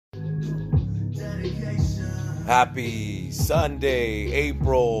Happy Sunday,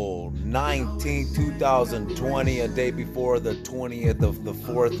 April 19th, 2020, a day before the 20th of the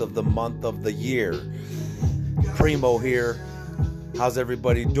 4th of the month of the year. Primo here. How's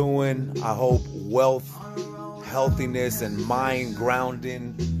everybody doing? I hope wealth, healthiness, and mind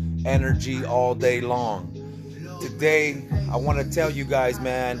grounding energy all day long. Today, I want to tell you guys,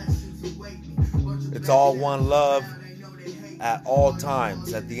 man, it's all one love at all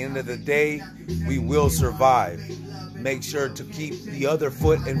times. At the end of the day, we will survive. Make sure to keep the other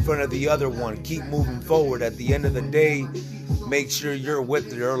foot in front of the other one. Keep moving forward. At the end of the day, make sure you're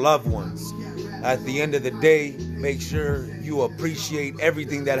with your loved ones. At the end of the day, make sure you appreciate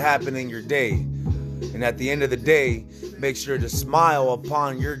everything that happened in your day. And at the end of the day, make sure to smile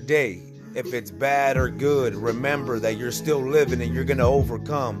upon your day. If it's bad or good, remember that you're still living and you're going to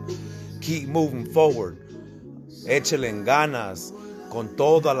overcome. Keep moving forward. Échale ganas. Con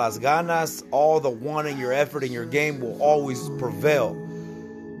todas las ganas, all the wanting, your effort, and your game will always prevail.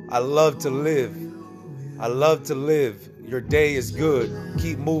 I love to live. I love to live. Your day is good.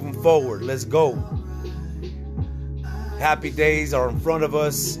 Keep moving forward. Let's go. Happy days are in front of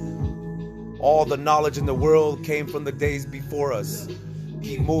us. All the knowledge in the world came from the days before us.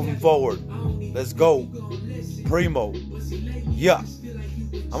 Keep moving forward. Let's go. Primo. Yeah.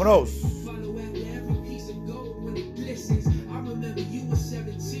 Vámonos.